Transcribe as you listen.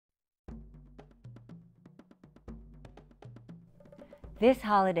This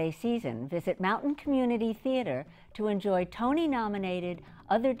holiday season, visit Mountain Community Theater to enjoy Tony-nominated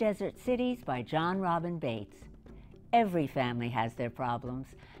Other Desert Cities by John Robin Bates. Every family has their problems,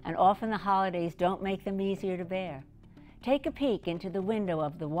 and often the holidays don't make them easier to bear. Take a peek into the window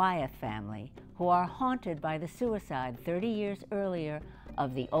of the Wyeth family, who are haunted by the suicide 30 years earlier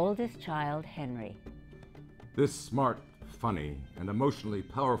of the oldest child, Henry. This smart, funny, and emotionally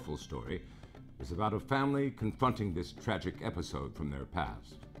powerful story is about a family confronting this tragic episode from their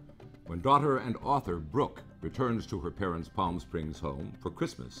past. When daughter and author Brooke returns to her parents' Palm Springs home for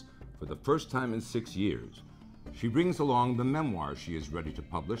Christmas for the first time in 6 years, she brings along the memoir she is ready to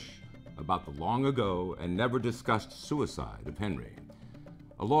publish about the long ago and never discussed suicide of Henry.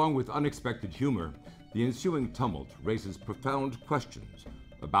 Along with unexpected humor, the ensuing tumult raises profound questions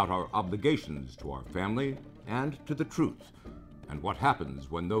about our obligations to our family and to the truth, and what happens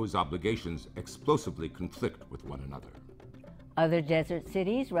when those obligations explosively conflict with one another. Other Desert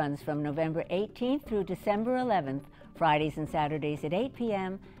Cities runs from November 18th through December 11th, Fridays and Saturdays at 8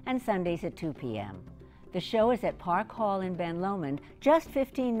 p.m. and Sundays at 2 p.m. The show is at Park Hall in Ben Lomond, just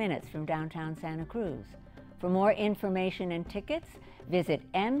 15 minutes from downtown Santa Cruz. For more information and tickets, visit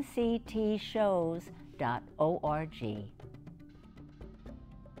mctshows.org.